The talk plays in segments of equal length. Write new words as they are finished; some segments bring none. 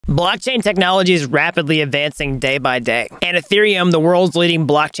Blockchain technology is rapidly advancing day by day, and Ethereum, the world's leading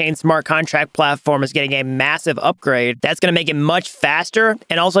blockchain smart contract platform, is getting a massive upgrade that's going to make it much faster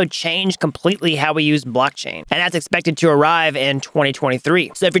and also change completely how we use blockchain. And that's expected to arrive in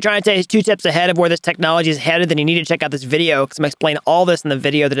 2023. So if you're trying to stay 2 steps ahead of where this technology is headed, then you need to check out this video because I'm going to explain all this in the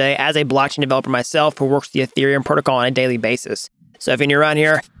video today as a blockchain developer myself who works the Ethereum protocol on a daily basis. So if you're new around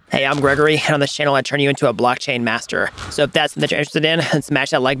here, hey, I'm Gregory, and on this channel, I turn you into a blockchain master. So if that's something that you're interested in, then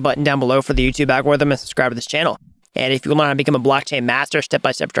smash that like button down below for the YouTube algorithm and subscribe to this channel. And if you want to become a blockchain master,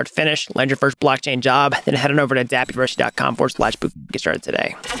 step-by-step start to finish, land your first blockchain job, then head on over to dappuniversity.com/boot. Get started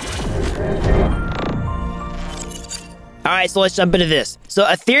today. All right, so let's jump into this. So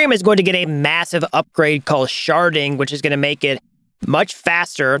Ethereum is going to get a massive upgrade called Sharding, which is going to make it much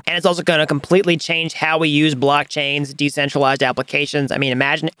faster, and it's also going to completely change how we use blockchains, decentralized applications. I mean,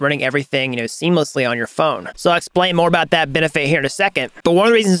 imagine running everything, seamlessly on your phone. So I'll explain more about that benefit here in a second. But one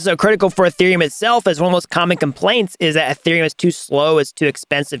of the reasons it's so critical for Ethereum itself is one of the most common complaints is that Ethereum is too slow, it's too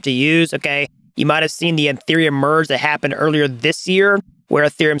expensive to use, okay? You might have seen the Ethereum merge that happened earlier this year, where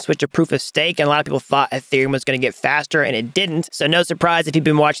Ethereum switched to proof of stake, and a lot of people thought Ethereum was going to get faster, and it didn't. So no surprise if you've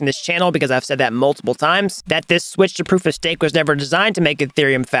been watching this channel, because I've said that multiple times, that this switch to proof of stake was never designed to make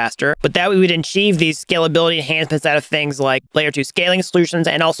Ethereum faster, but that we would achieve these scalability enhancements out of things like layer 2 scaling solutions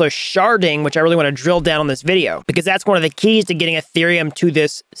and also sharding, which I really want to drill down on this video, because that's one of the keys to getting Ethereum to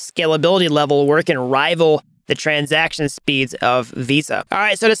this scalability level where it can rival the transaction speeds of Visa. All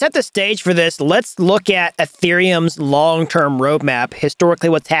right, so to set the stage for this, let's look at Ethereum's long-term roadmap, historically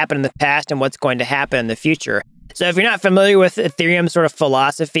what's happened in the past and what's going to happen in the future. So if you're not familiar with Ethereum's sort of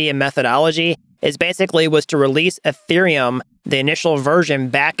philosophy and methodology, it basically was to release Ethereum, the initial version,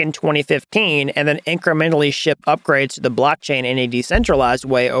 back in 2015, and then incrementally ship upgrades to the blockchain in a decentralized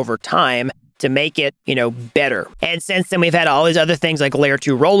way over time to make it, better. And since then, we've had all these other things like layer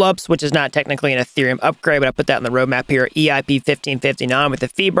 2 rollups, which is not technically an Ethereum upgrade, but I put that in the roadmap here, EIP 1559 with the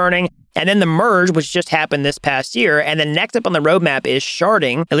fee burning. And then the merge, which just happened this past year. And then next up on the roadmap is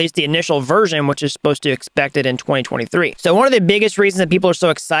sharding, at least the initial version, which is supposed to be expected in 2023. So one of the biggest reasons that people are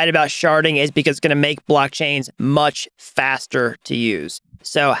so excited about sharding is because it's going to make blockchains much faster to use.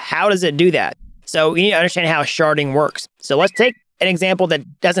 So how does it do that? So we need to understand how sharding works. So let's take an example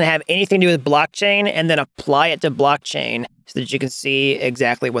that doesn't have anything to do with blockchain and then apply it to blockchain so that you can see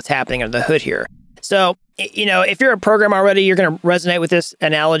exactly what's happening under the hood here. So, if you're a programmer already, you're going to resonate with this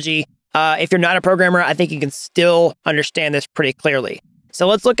analogy. If you're not a programmer, I think you can still understand this pretty clearly. So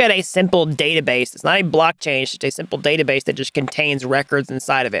let's look at a simple database. It's not a blockchain, it's just a simple database that just contains records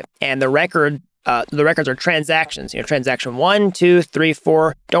inside of it. And the records are transactions, transaction 1, 2, 3,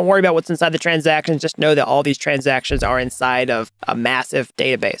 4. Don't worry about what's inside the transactions. Just know that all these transactions are inside of a massive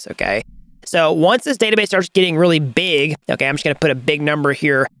database, okay? So once this database starts getting really big, okay, I'm just going to put a big number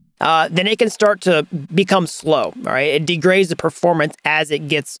here, then it can start to become slow, all right? It degrades the performance as it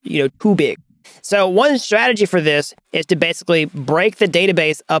gets, too big. So one strategy for this is to basically break the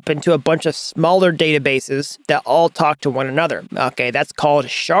database up into a bunch of smaller databases that all talk to one another, okay? That's called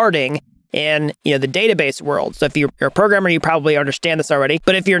sharding in the database world. So if you're a programmer, you probably understand this already.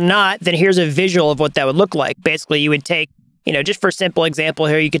 But if you're not, then here's a visual of what that would look like. Basically, you would take, just for a simple example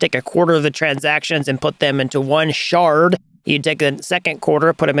here, you could take a quarter of the transactions and put them into one shard. You'd take the second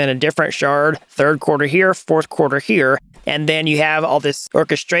quarter, put them in a different shard, third quarter here, fourth quarter here. And then you have all this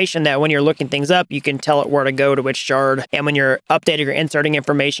orchestration that when you're looking things up, you can tell it where to go to which shard. And when you're updating or inserting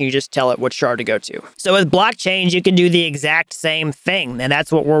information, you just tell it which shard to go to. So with blockchains, you can do the exact same thing. And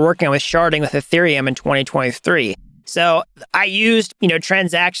that's what we're working with sharding with Ethereum in 2023. So I used,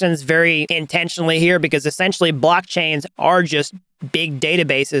 transactions very intentionally here because essentially blockchains are just big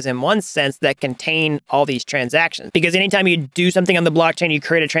databases in one sense that contain all these transactions. Because anytime you do something on the blockchain, you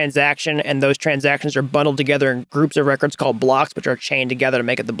create a transaction and those transactions are bundled together in groups of records called blocks, which are chained together to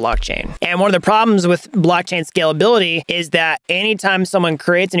make it the blockchain. And one of the problems with blockchain scalability is that anytime someone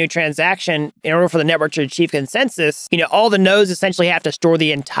creates a new transaction, in order for the network to achieve consensus, all the nodes essentially have to store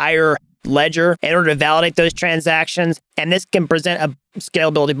the entire ledger in order to validate those transactions. And this can present a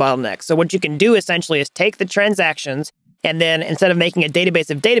scalability bottleneck. So what you can do essentially is take the transactions and then instead of making a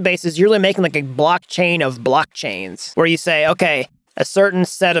database of databases, you're really making like a blockchain of blockchains where you say, okay, a certain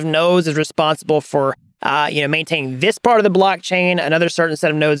set of nodes is responsible for maintaining this part of the blockchain, another certain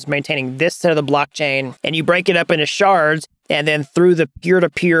set of nodes maintaining this set of the blockchain, and you break it up into shards, and then through the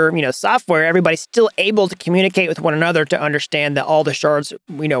peer-to-peer, software, everybody's still able to communicate with one another to understand that all the shards,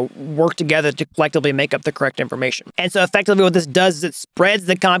 work together to collectively make up the correct information. And so effectively what this does is it spreads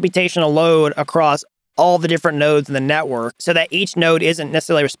the computational load across all the different nodes in the network so that each node isn't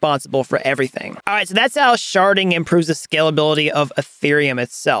necessarily responsible for everything. All right, so that's how sharding improves the scalability of Ethereum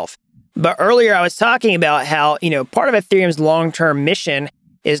itself. But earlier I was talking about how, part of Ethereum's long-term mission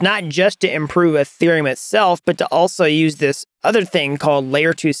is not just to improve Ethereum itself, but to also use this other thing called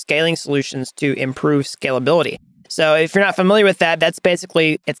layer 2 scaling solutions to improve scalability. So if you're not familiar with that, that's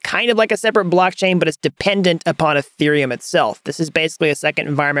basically, it's kind of like a separate blockchain, but it's dependent upon Ethereum itself. This is basically a second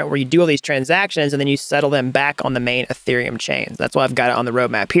environment where you do all these transactions and then you settle them back on the main Ethereum chains. That's why I've got it on the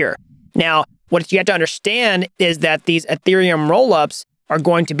roadmap here. Now, what you have to understand is that these Ethereum rollups are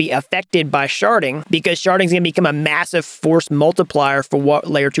going to be affected by sharding because sharding is going to become a massive force multiplier for what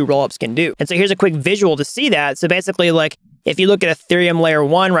layer 2 rollups can do. And so here's a quick visual to see that. So basically, like if you look at Ethereum layer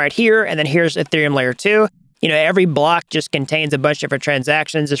 1 right here, and then here's Ethereum layer 2, every block just contains a bunch of different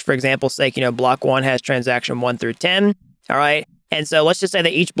transactions. Just for example's sake, block 1 has transaction 1 through 10, all right? And so let's just say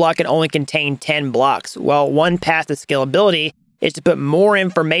that each block can only contain 10 blocks. Well, one path to scalability is to put more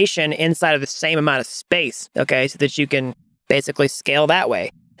information inside of the same amount of space, okay? So that you can basically scale that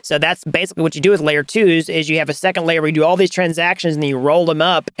way. So that's basically what you do with layer 2s is you have a second layer where you do all these transactions and then you roll them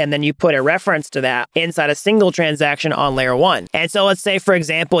up and then you put a reference to that inside a single transaction on layer 1. And so let's say, for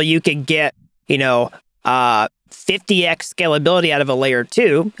example, you could get, 50x scalability out of a layer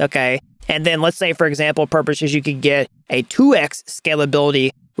 2, okay? And then let's say, for example, purposes, you could get a 2x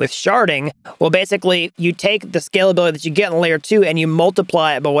scalability with sharding. Well, basically, you take the scalability that you get in layer 2 and you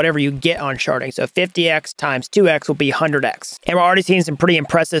multiply it by whatever you get on sharding. So 50x times 2x will be 100x. And we're already seeing some pretty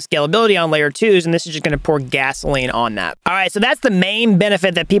impressive scalability on layer 2s, and this is just going to pour gasoline on that. All right, so that's the main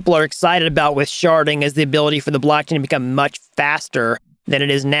benefit that people are excited about with sharding is the ability for the blockchain to become much faster than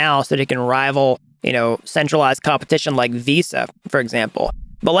it is now so that it can rival, centralized competition like Visa, for example.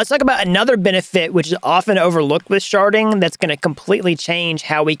 But let's talk about another benefit, which is often overlooked with sharding, that's going to completely change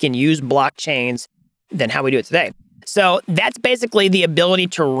how we can use blockchains than how we do it today. So that's basically the ability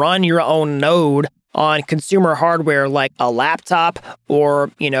to run your own node on consumer hardware like a laptop or,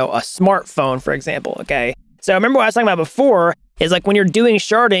 a smartphone, for example, okay? So remember what I was talking about before is like when you're doing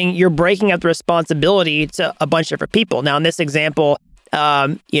sharding, you're breaking up the responsibility to a bunch of different people. Now, in this example,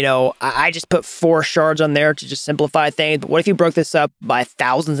 I just put 4 shards on there to just simplify things. But what if you broke this up by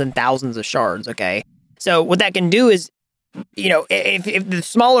thousands and thousands of shards, okay? So what that can do is, if the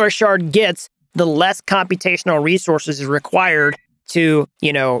smaller a shard gets, the less computational resources is required to,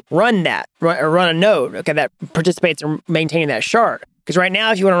 run a node, okay, that participates in maintaining that shard. Because right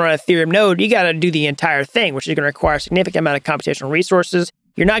now, if you want to run an Ethereum node, you got to do the entire thing, which is going to require a significant amount of computational resources.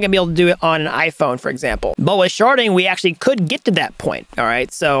 You're not going to be able to do it on an iPhone, for example. But with sharding, we actually could get to that point, all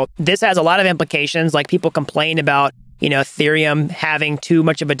right? So this has a lot of implications, like people complain about, Ethereum having too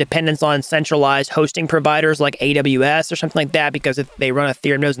much of a dependence on centralized hosting providers like AWS or something like that, because if they run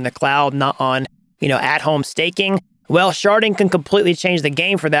Ethereum nodes in the cloud, not on, at-home staking. Well, sharding can completely change the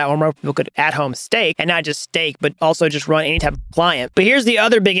game for that, where more people could at-home stake, and not just stake, but also just run any type of client. But here's the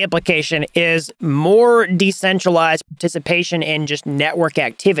other big implication is more decentralized participation in just network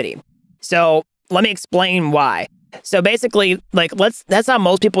activity. So let me explain why. So basically, that's how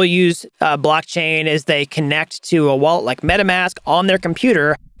most people use blockchain is they connect to a wallet like MetaMask on their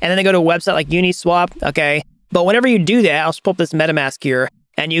computer, and then they go to a website like Uniswap, okay? But whenever you do that, I'll pull up this MetaMask here,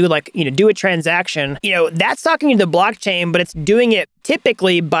 and you do a transaction, that's talking to the blockchain, but it's doing it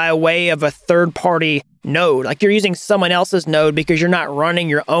typically by way of a third-party node. Like you're using someone else's node because you're not running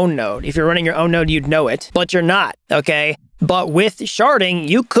your own node. If you're running your own node, you'd know it, but you're not, okay? But with sharding,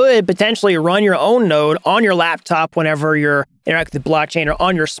 you could potentially run your own node on your laptop whenever you're interacting with the blockchain or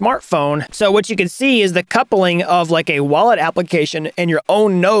on your smartphone. So what you can see is the coupling of like a wallet application and your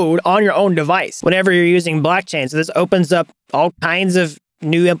own node on your own device whenever you're using blockchain. So this opens up all kinds of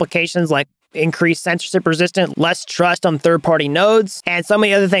new implications like increased censorship resistance, less trust on third-party nodes, and so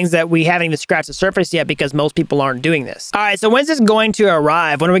many other things that we haven't even scratched the surface yet because most people aren't doing this. All right, so when's this going to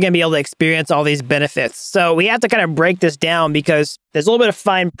arrive? When are we going to be able to experience all these benefits? So we have to kind of break this down because there's a little bit of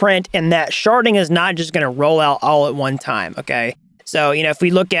fine print in that sharding is not just going to roll out all at one time, okay? So, if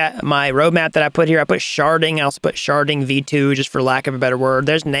we look at my roadmap that I put here, I put sharding, I also put sharding v2 just for lack of a better word.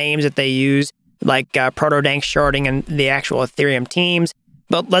 There's names that they use like Proto-Dank sharding and the actual Ethereum teams.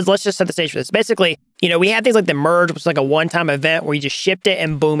 But let's just set the stage for this. Basically, we had things like the merge, which is like a one-time event where you just shipped it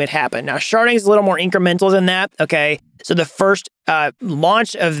and boom, it happened. Now, sharding is a little more incremental than that, okay? So the first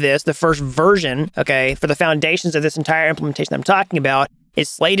launch of this, the first version, okay, for the foundations of this entire implementation I'm talking about is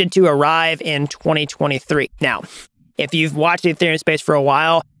slated to arrive in 2023. Now, if you've watched the Ethereum space for a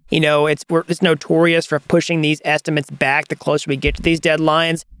while, it's notorious for pushing these estimates back the closer we get to these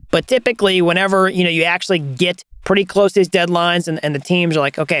deadlines. But typically, whenever, you actually get pretty close to these deadlines and the teams are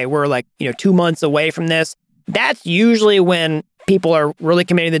like, okay, we're like, 2 months away from this, that's usually when people are really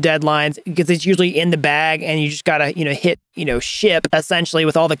committing to the deadlines, because it's usually in the bag and you just got to, hit, ship essentially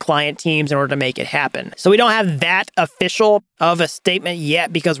with all the client teams in order to make it happen. So we don't have that official of a statement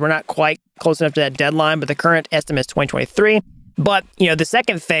yet because we're not quite close enough to that deadline, but the current estimate is 2023. But, the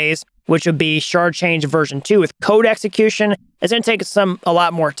second phase, which would be shard change version 2 with code execution, is going to take a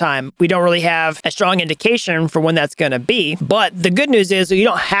lot more time. We don't really have a strong indication for when that's going to be. But the good news is that you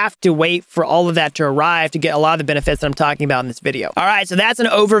don't have to wait for all of that to arrive to get a lot of the benefits that I'm talking about in this video. All right, so that's an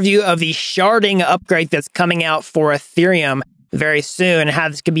overview of the sharding upgrade that's coming out for Ethereum very soon, and how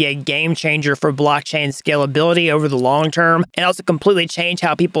this could be a game changer for blockchain scalability over the long term, and also completely change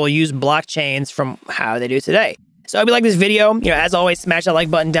how people use blockchains from how they do today. So I hope you like this video. As always, smash that like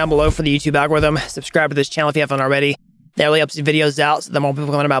button down below for the YouTube algorithm. Subscribe to this channel if you haven't already. That really helps the videos out so that more people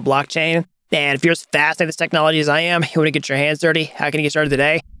can learn about blockchain. And if you're as fascinated with this technology as I am, you want to get your hands dirty, how can you get started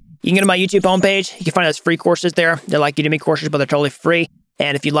today? You can go to my YouTube homepage. You can find those free courses there. They're like Udemy courses, but they're totally free.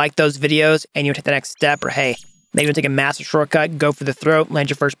 And if you like those videos and you want to take the next step, or hey, maybe you want to take a massive shortcut, go for the throat, land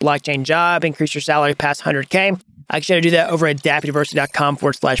your first blockchain job, increase your salary past 100K, I can show you to do that over at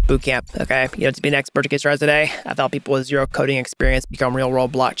dappuniversity.com/bootcamp. Okay, you don't have to be an expert to get started today. I've helped people with zero coding experience become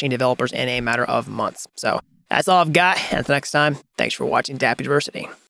real-world blockchain developers in a matter of months. So that's all I've got. And until next time, thanks for watching Dapp University.